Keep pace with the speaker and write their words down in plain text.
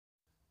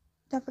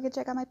Don't forget to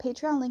check out my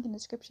Patreon, link in the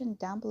description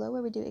down below,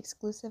 where we do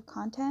exclusive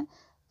content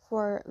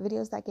for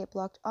videos that get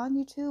blocked on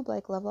YouTube,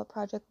 like Level Up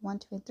Project 1,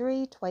 2, and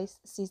 3, Twice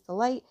Sees the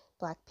Light,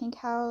 Blackpink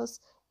House,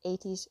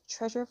 AT's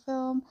Treasure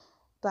Film,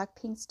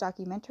 Blackpink's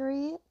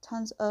documentary.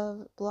 Tons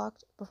of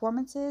blocked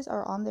performances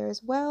are on there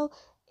as well,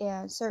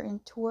 and certain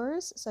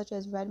tours such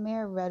as Red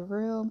Mare, Red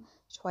Room,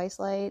 Twice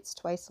Lights,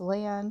 Twice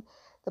Land,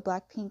 the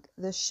Blackpink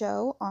The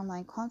Show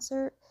online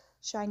concert,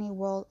 Shiny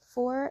World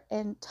 4,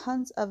 and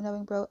tons of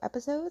Knowing Bro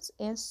episodes,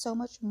 and so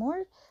much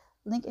more.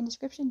 Link in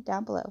description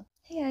down below.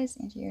 Hey guys,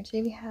 Angie here.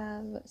 Today we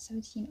have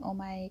 17 Oh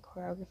My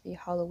Choreography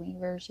Halloween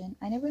version.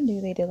 I never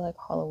knew they did like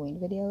Halloween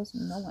videos.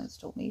 No one's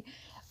told me.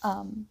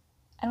 I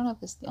don't know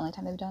if this is the only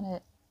time they've done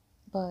it,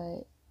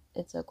 but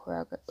it's a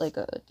like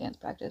a dance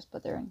practice,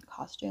 but they're in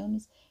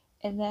costumes.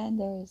 And then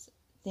there's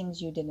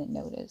things you didn't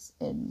notice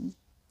in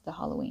the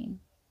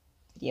Halloween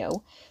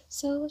video.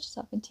 So let's just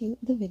hop into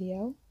the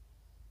video.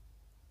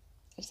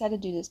 I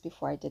decided to do this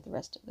before I did the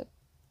rest of the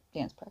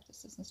dance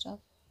practices and stuff.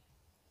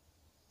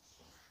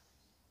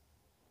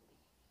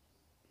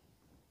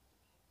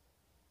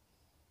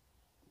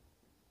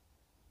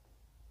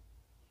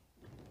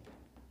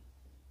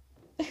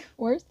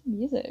 Where's the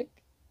music?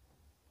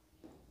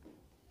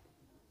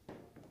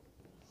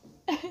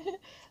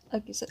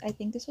 Okay, so I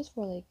think this was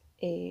for like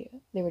they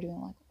were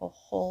doing like a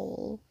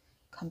whole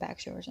comeback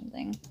show or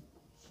something.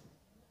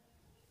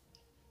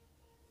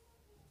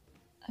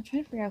 I'm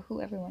trying to figure out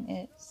who everyone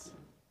is.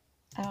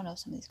 I don't know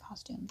some of these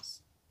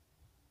costumes.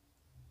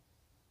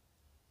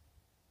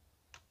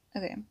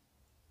 Okay.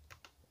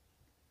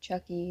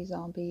 Chucky,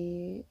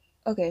 Zombie.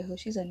 Okay,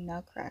 she's a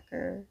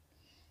Nutcracker.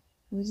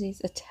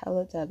 Uzi's a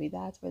Teletubby.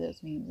 That's where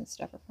those memes and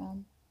stuff are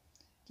from.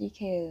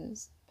 DK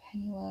is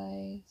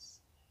Pennywise.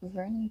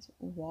 Vernon's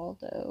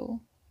Waldo.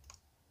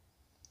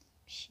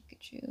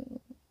 Pikachu.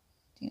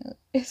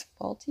 Is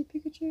Faulty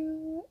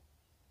Pikachu?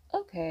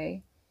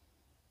 Okay.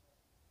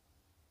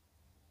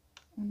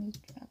 Where's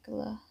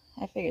Dracula?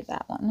 I figured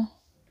that one.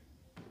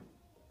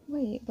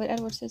 Wait, but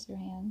Edward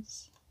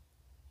Scissorhands.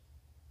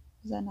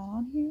 Is that not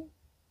on here?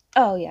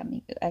 Oh yeah,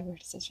 Edward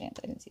Scissorhands.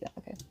 I didn't see that.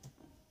 Okay.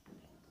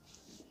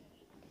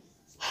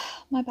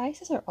 My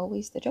biases are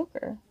always the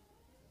Joker.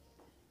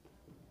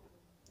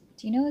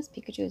 Do you know this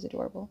Pikachu is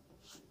adorable?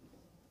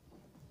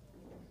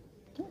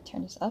 I'm gonna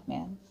turn this up,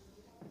 man.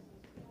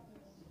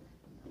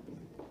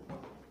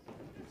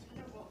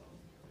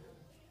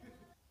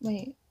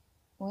 Wait,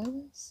 what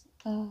was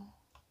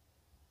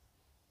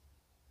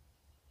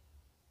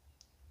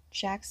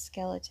Jack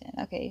Skeleton?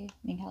 Okay,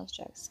 Minghao's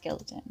Jack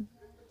Skeleton.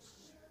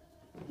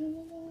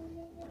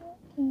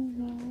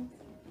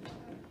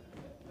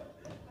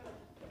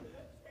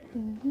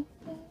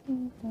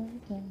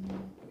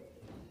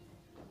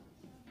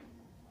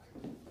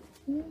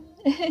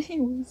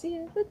 Woozy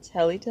as the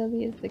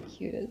Teletubby is the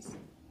cutest.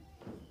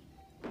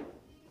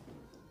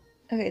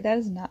 Okay, that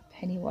is not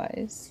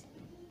Pennywise.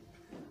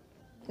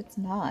 It's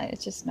not.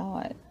 It's just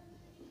not.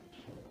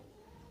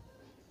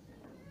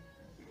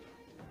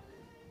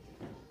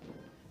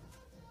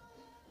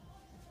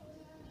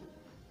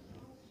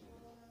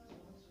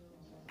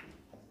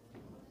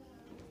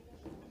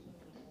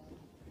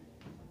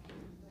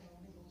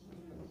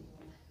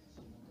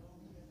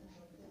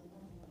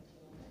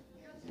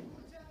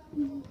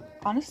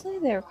 Honestly,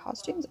 their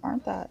costumes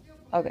aren't that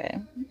okay.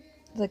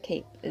 The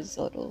cape is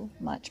a little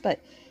much, but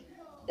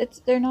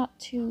they're not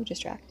too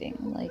distracting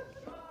like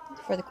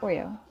for the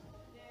choreo.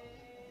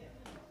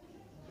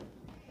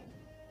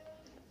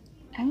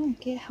 I don't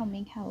get how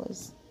Minghao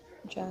is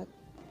Jack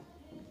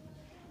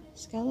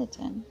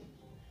Skeleton.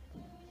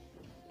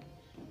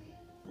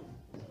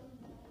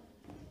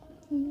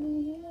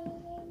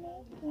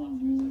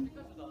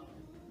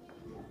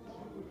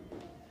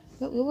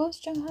 What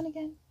was Junghan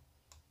again?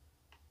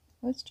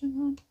 What's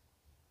Junghan?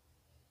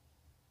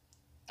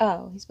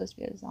 Oh, he's supposed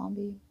to be a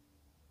zombie.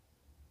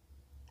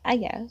 I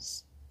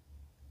guess.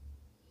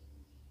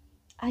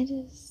 I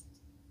just.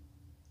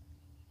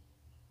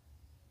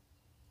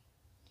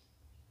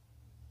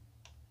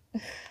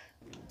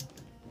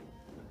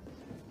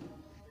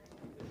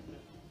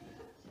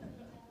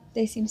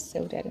 They seem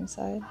so dead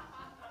inside.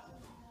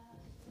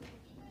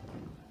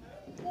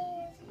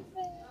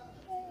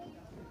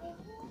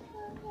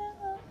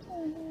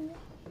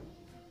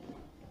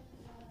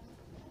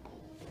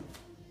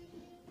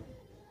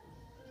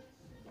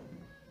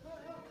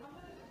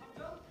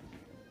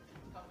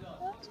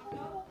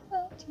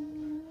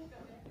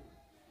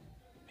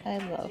 I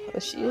love how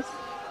she is.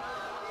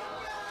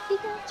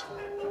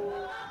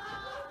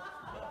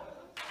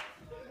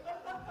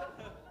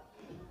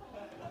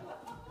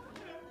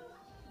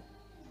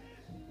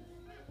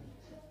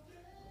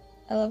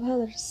 I love how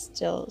they're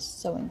still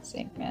so in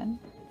sync, man.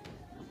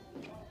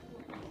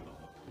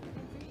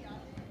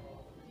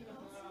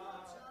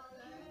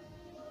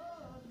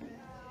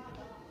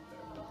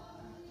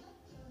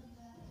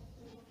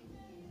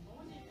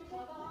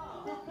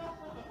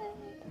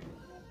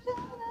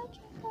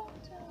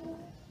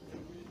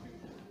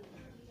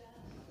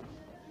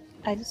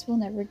 I just will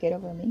never get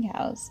over Ming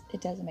House.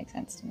 It doesn't make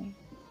sense to me.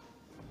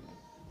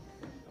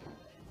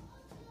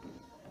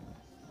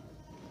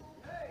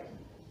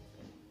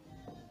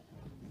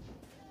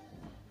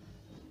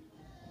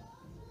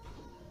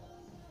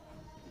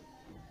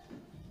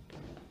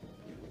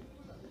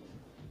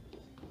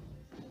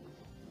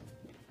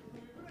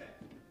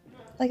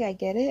 Like, I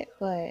get it,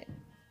 but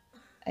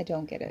I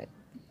don't get it.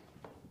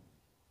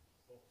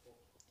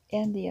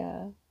 And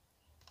the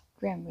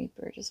Grim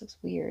Reaper just looks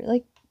weird.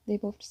 Like, they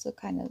both just look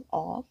kind of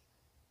off.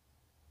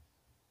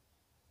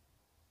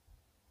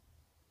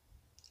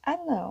 I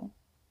don't know.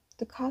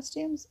 The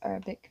costumes are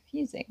a bit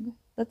confusing.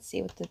 Let's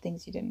see what the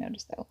things you didn't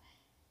notice though.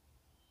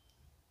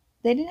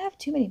 They didn't have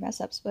too many mess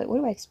ups, but what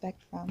do I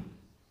expect from?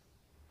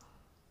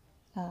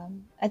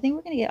 I think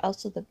we're gonna get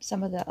also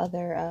some of the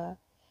other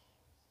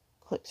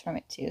clips from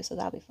it too, so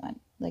that'll be fun.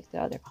 Like the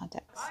other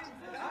context.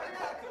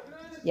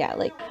 Yeah,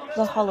 like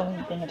the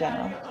Halloween thing in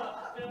general.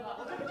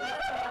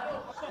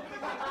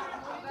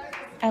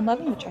 I'm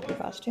loving the Chucky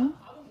costume.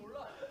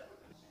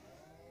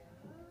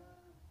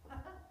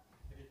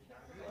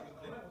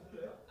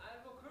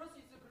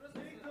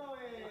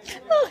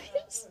 Oh,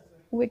 yes.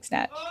 Wig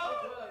snatch.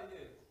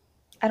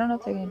 I don't know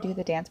if they're gonna do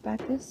the dance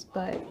practice,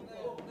 but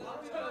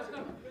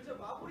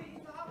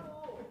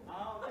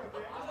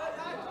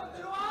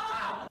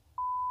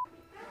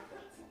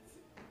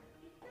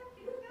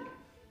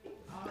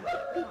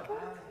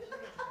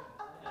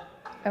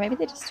or maybe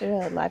they just did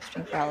a live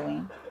stream for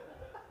Halloween.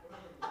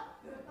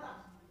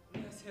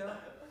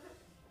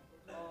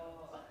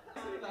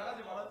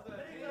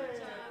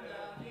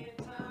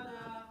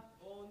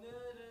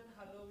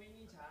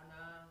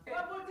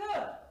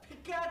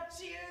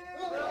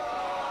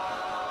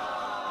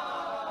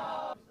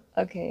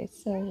 Okay,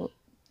 so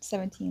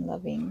 17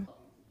 loving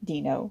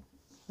Dino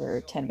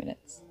for 10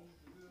 minutes.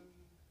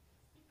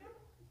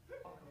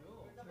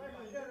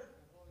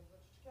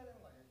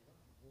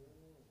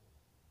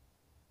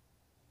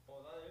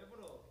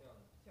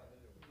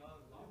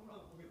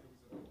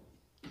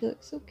 He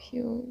looks so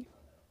cute.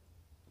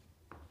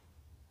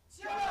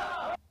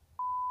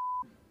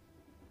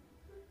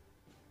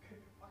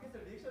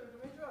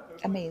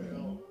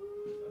 Amazing.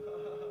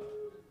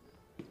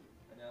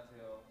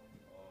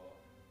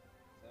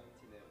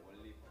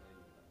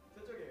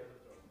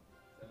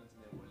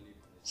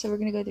 So we're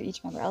gonna go through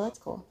each member. Oh, that's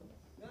cool.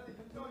 Let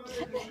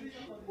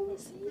me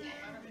see.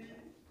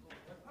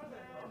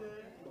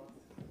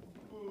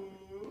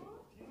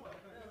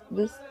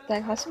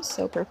 That costume's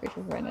so perfect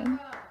for Brennan.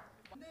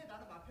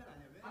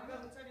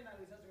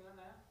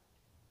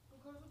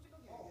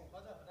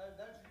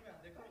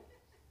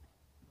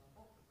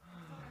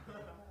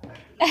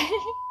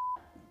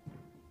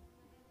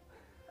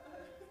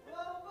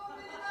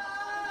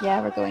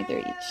 Yeah, we're going through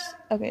each.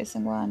 Okay,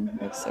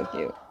 Sungwon looks so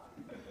cute.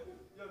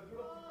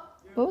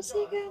 What was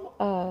he again?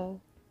 Oh,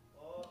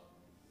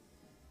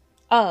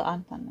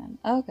 on Fun Man.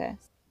 Okay.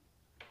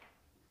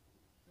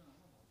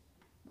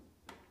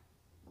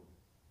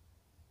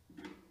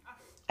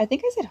 I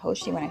think I said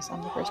Hoshi when I saw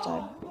him the first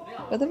time,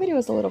 but the video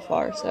was a little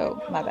far,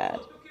 so my bad.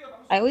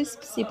 I always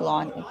see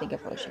blonde and think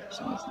of Hoshi for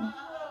some reason.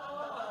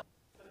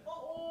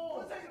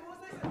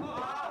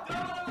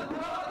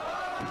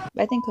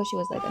 But I think Hoshi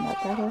was like a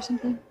nutcracker or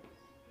something.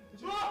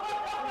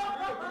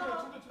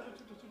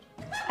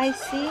 I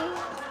see,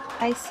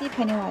 I see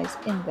Pennywise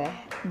in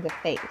the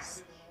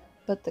face,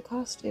 but the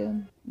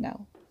costume,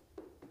 no,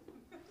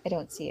 I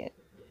don't see it.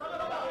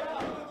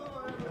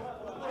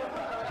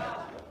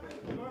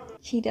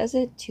 He does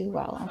it too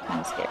well. I'm kind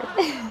of scared.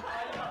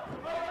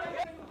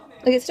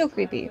 Like it's still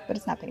creepy, but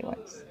it's not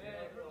Pennywise.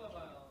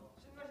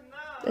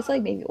 It's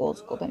like maybe old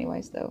school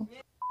Pennywise though.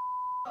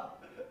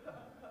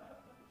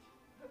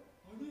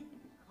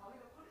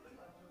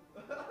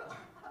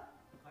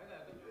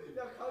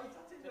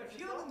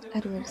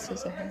 Edward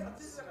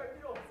Scissorhands.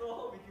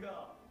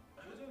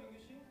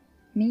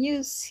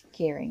 Miyu's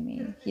scaring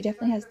me. He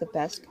definitely has the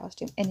best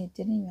costume, and it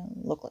didn't even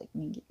look like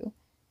Miyu.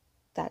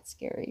 That's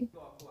scary.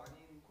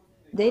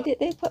 They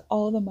put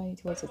all the money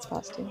towards its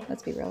costume.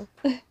 Let's be real.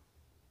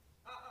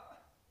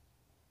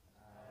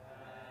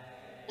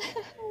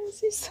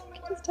 She's so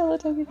just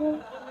Teletubby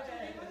though.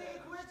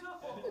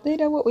 They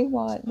know what we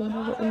want. They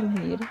know what we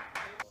need.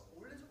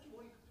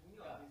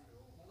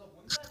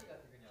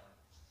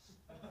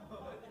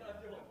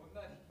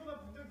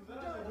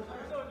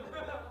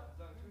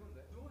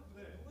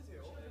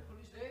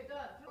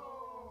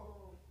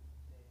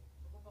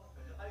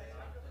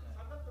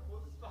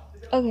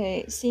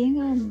 Okay, seeing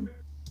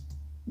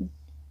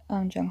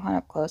Jung Han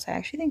up close, I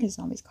actually think his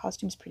zombies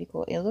costume's pretty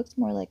cool. It looks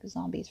more like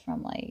zombies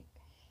from like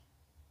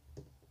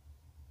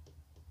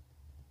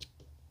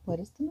what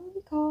is the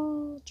movie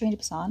called? Train to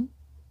Busan,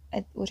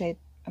 which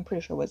I'm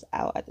pretty sure was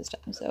out at this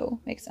time,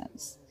 so makes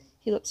sense.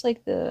 He looks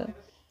like the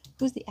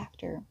who's the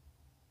actor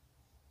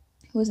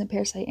who was in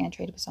Parasite and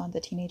Train to Busan,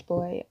 the teenage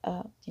boy.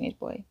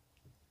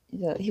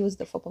 He was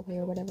the football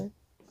player or whatever,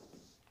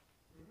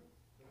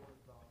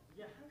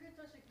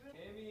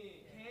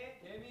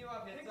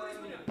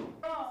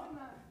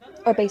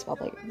 or baseball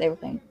player. They were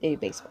playing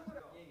baseball.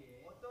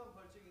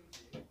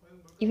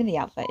 Even the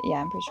outfit, yeah,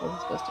 I'm pretty sure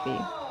he's supposed to be.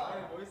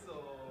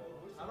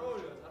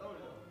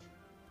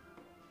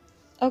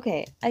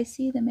 Okay, I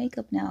see the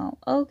makeup now.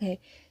 Okay,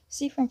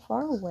 see from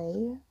far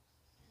away.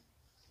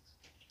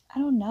 I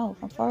don't know.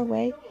 From far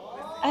away,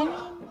 I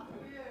mean,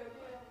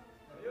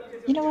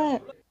 you know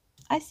what?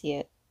 I see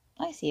it.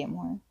 I see it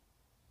more.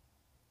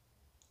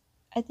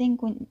 I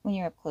think when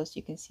you're up close,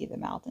 you can see the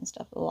mouth and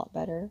stuff a lot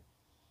better.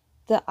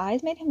 The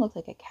eyes made him look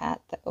like a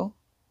cat, though.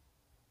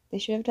 They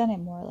should have done it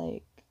more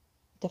like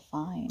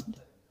defined.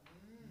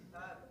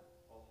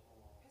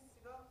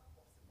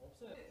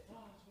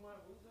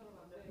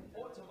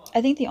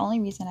 I think the only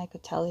reason I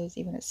could tell he was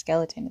even a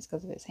skeleton is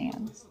because of his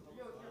hands.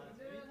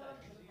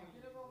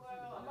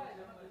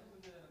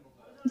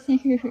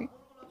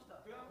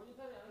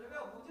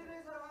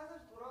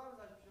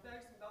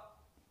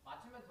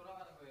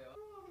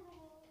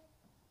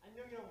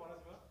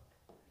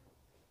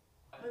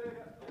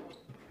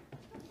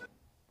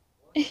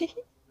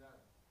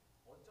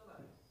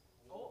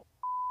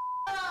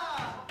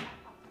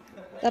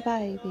 The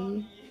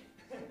baby.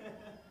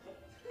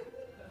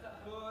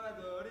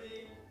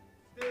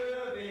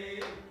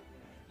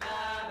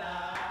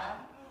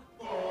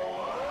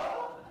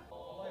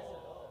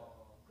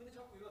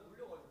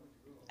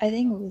 I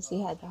think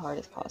Woozy had the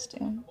hardest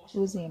costume.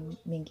 Woozy and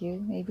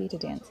Mingyu, maybe, to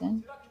dance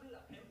in.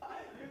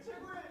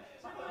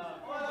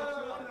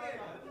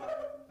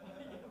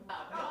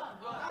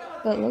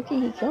 But Loki,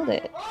 he killed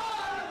it.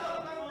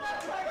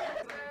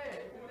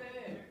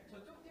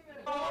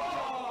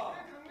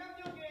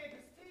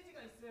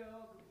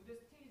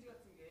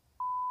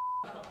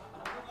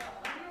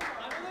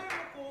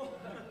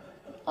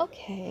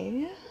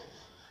 Okay.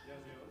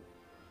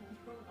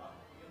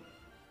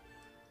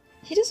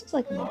 He just looks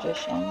like a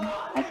magician.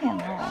 I can't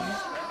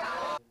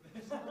lie.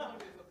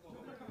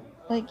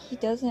 Like, he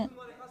doesn't.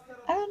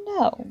 I don't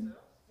know.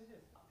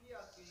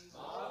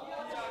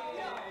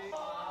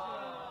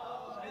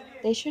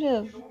 They should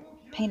have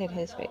painted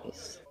his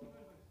face.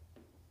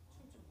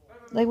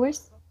 Like,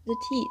 where's the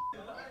teeth?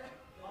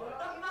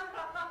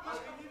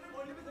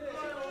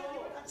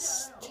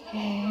 It's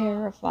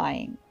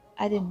terrifying.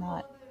 I did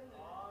not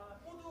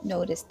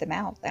notice the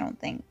mouth, I don't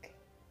think.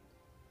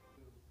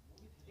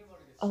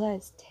 Oh, that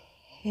is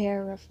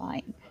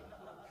terrifying.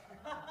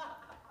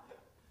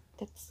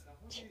 That's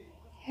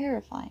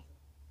terrifying.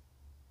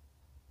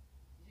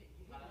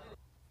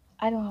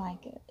 I don't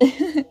like it.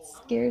 It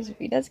scares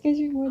me. That scares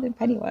me more than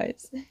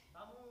Pennywise.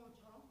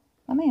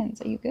 My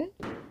man's, are you good?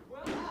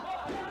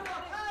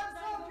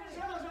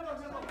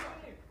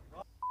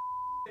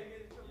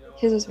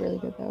 His was really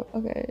good though.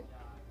 Okay.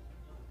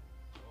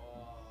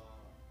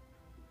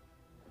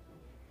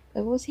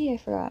 What was he? I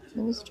forgot.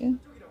 What was June?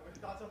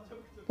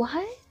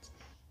 What?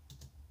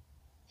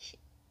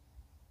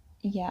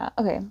 Yeah.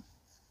 Okay.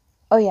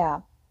 Oh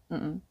yeah.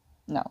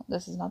 No,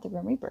 this is not the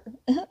Grim Reaper.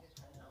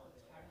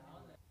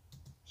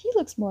 He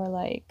looks more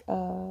like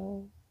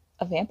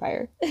a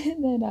vampire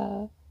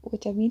than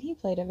which I mean he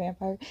played a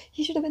vampire.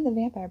 He should have been the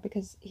vampire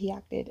because he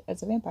acted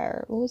as a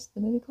vampire. What was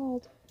the movie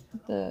called?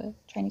 The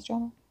Chinese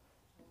drama?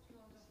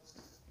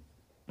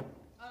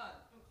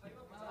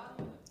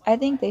 I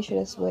think they should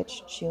have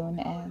switched Shun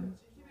and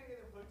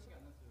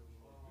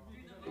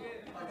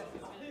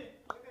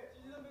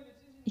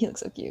he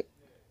looks so cute.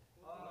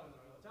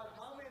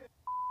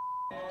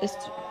 This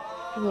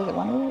was it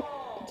Wonder?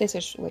 They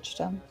switched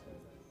him.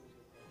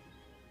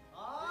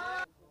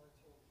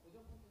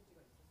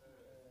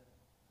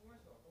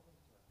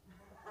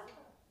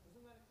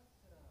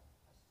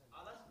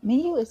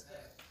 Minyu is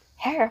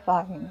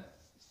terrifying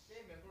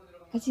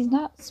because he's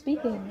not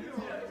speaking.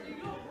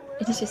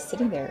 And he's just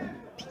sitting there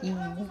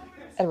peeing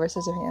Edward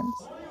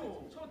Scissorhands.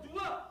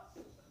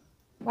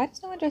 Why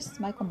does no one dress as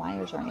Michael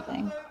Myers or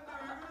anything?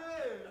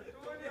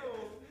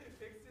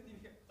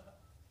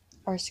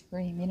 Or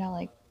Scream, you know,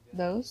 like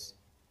those?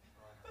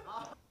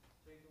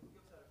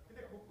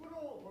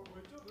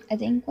 I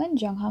think when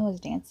Junghan was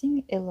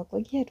dancing, it looked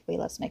like he had way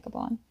less makeup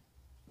on.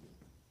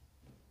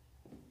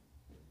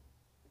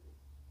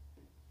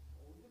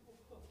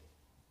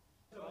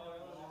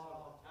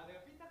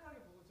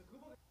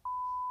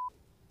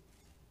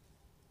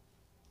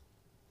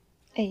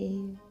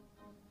 Hey.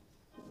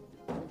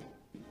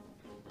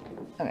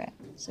 Okay,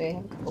 so you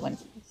have a couple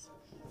minutes.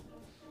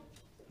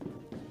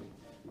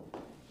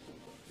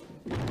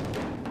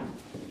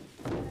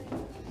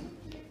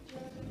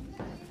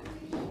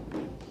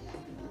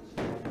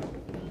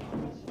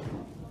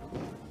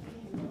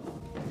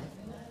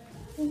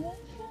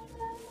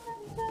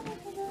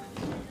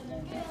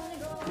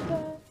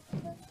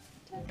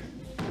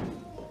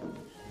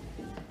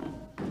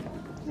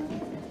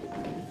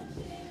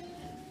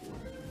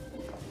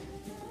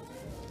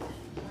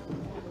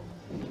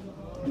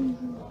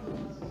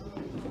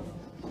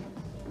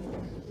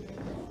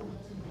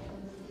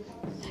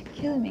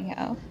 Killing me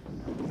how.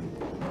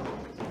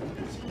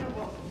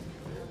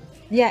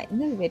 Yeah, in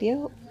the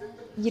video,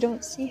 you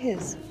don't see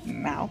his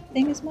mouth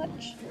thing as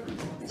much.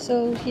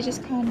 So he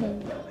just kind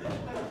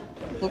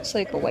of looks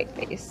like a white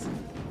face.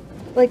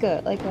 Like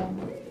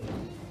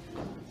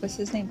what's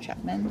his name?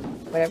 Chapman?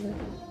 Whatever.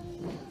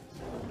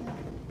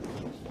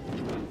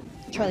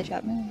 Charlie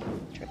Chapman?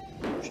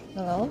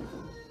 Hello?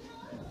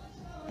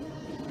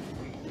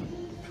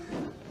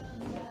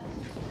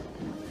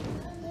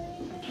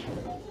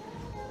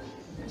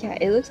 Yeah,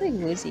 it looks like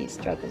Woozy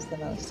struggles the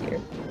most here.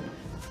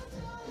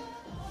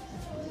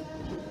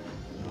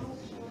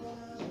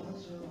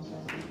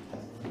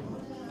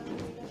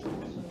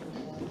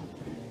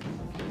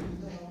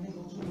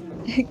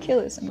 Kill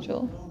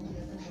Essential.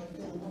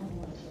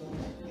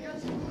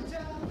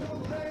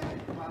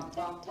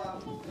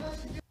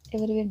 It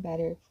would have been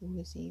better if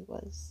Woozy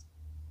was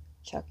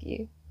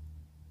Chucky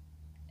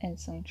and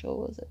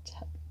Essential was a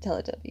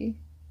Teletubby.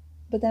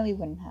 But then we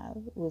wouldn't have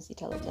Woozy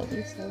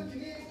Teletubby, so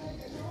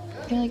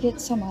you can only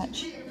get so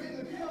much.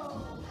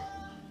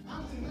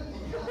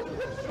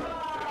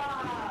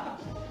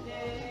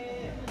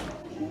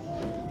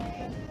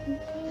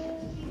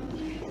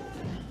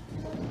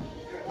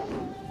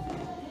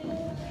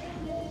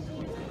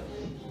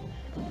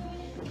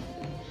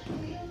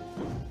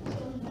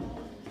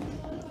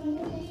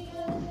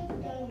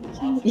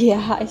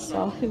 Yeah, I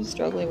saw him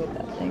struggling with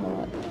that thing a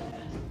lot.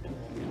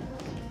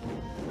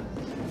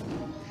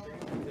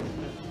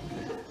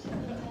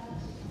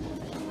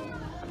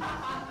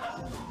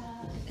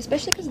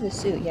 Especially because of the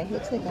suit. Yeah, he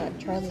looks like a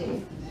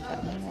Charlie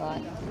Chaplin a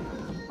lot.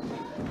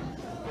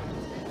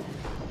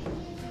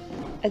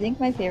 I think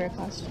my favorite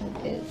costume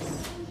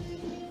is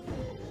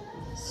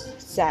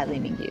sadly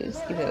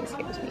Mingyu's, even though it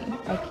scares me.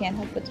 I can't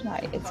help but deny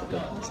it's a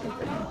good costume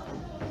for me.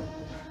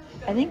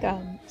 I think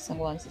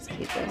Sungwon's is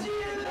cute though.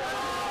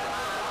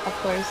 Of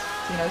course,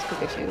 Dino's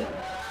Pikachu.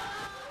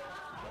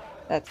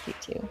 That's cute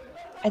too.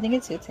 I think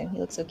it suits him. He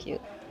looks so cute.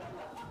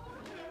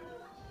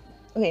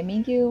 Okay,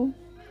 Mingyu,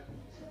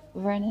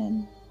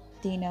 Vernon,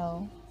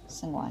 Dino,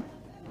 Sungwon.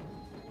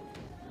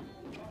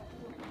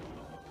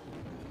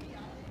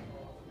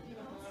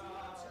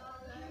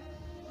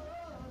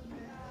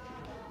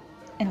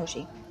 And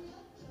Hoshi.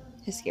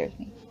 He scares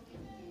me.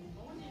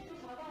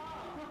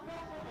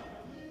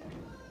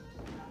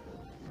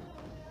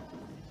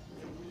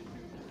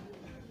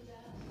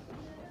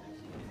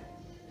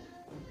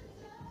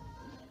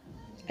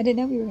 I didn't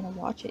know we were gonna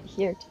watch it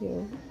here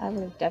too. I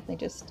would have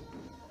definitely just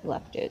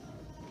left it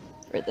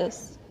for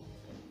this.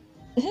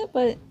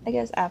 But I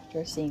guess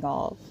after seeing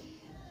all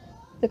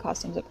the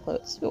costumes up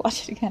close, we'll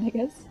watch it again, I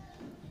guess.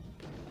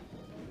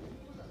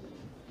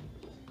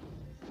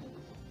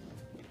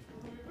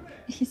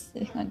 He's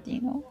sitting on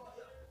Dino.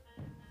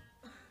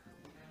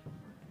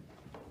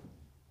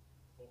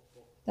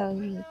 That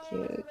was really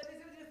cute.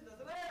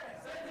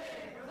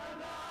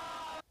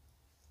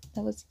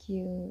 That was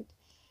cute.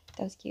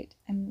 That was cute.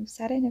 I'm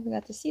sad I never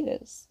got to see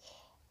this.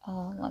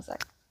 One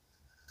sec.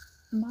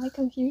 My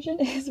confusion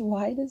is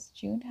why does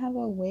June have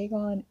a wig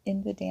on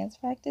in the dance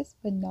practice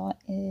but not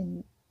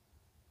in...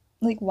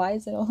 Like, why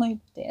is it only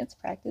dance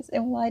practice?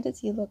 And why does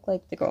he look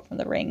like the girl from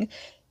The Ring?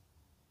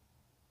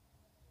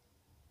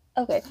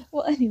 Okay,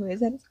 well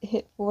anyways, that is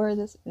it for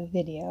this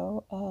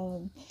video.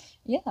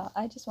 Yeah,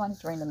 I just wanted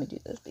to randomly do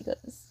this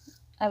because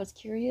I was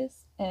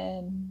curious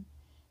and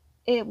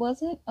it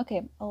wasn't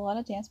okay. A lot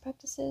of dance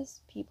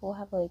practices, people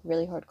have like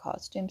really hard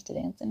costumes to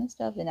dance in and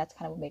stuff, and that's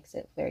kind of what makes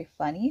it very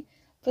funny.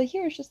 But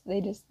here it's just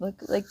they just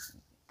look like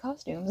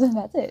costumes and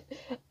that's it.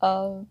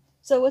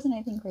 So it wasn't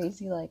anything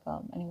crazy like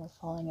anyone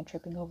falling and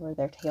tripping over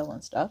their tail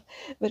and stuff,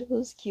 but it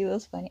was cute. It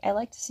was funny. I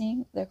liked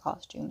seeing their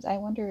costumes. I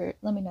wonder.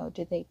 Let me know.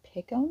 Did they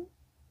pick them?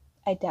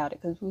 I doubt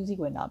it because Woozy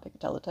would not pick a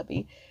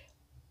Teletubby.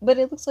 But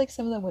it looks like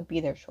some of them would be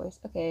their choice.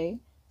 Okay,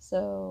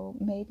 so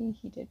maybe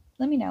he did.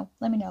 Let me know.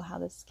 Let me know how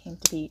this came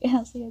to be. And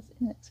I'll see you guys in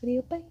the next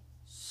video. Bye.